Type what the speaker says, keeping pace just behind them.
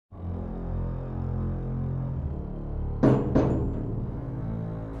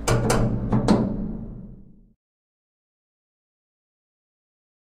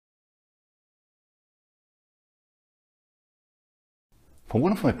For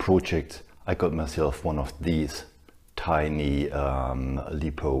one of my projects, I got myself one of these tiny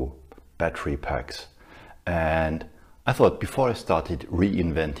LiPo battery packs. And I thought before I started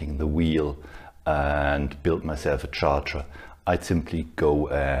reinventing the wheel and build myself a charger, I'd simply go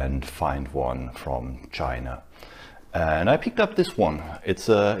and find one from China. And I picked up this one. It's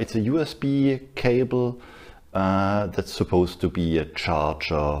a USB cable that's supposed to be a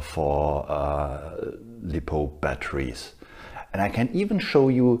charger for LiPo batteries. And I can even show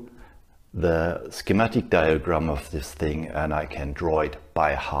you the schematic diagram of this thing, and I can draw it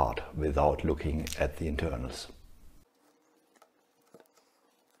by heart without looking at the internals.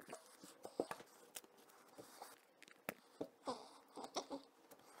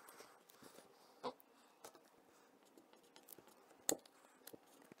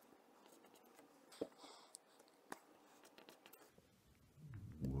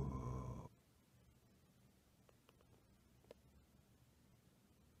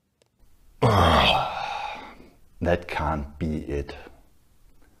 That can't be it.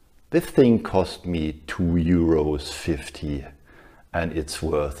 This thing cost me €2.50 and it's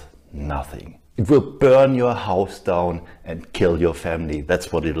worth nothing. It will burn your house down and kill your family.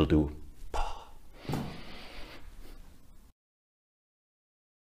 That's what it'll do.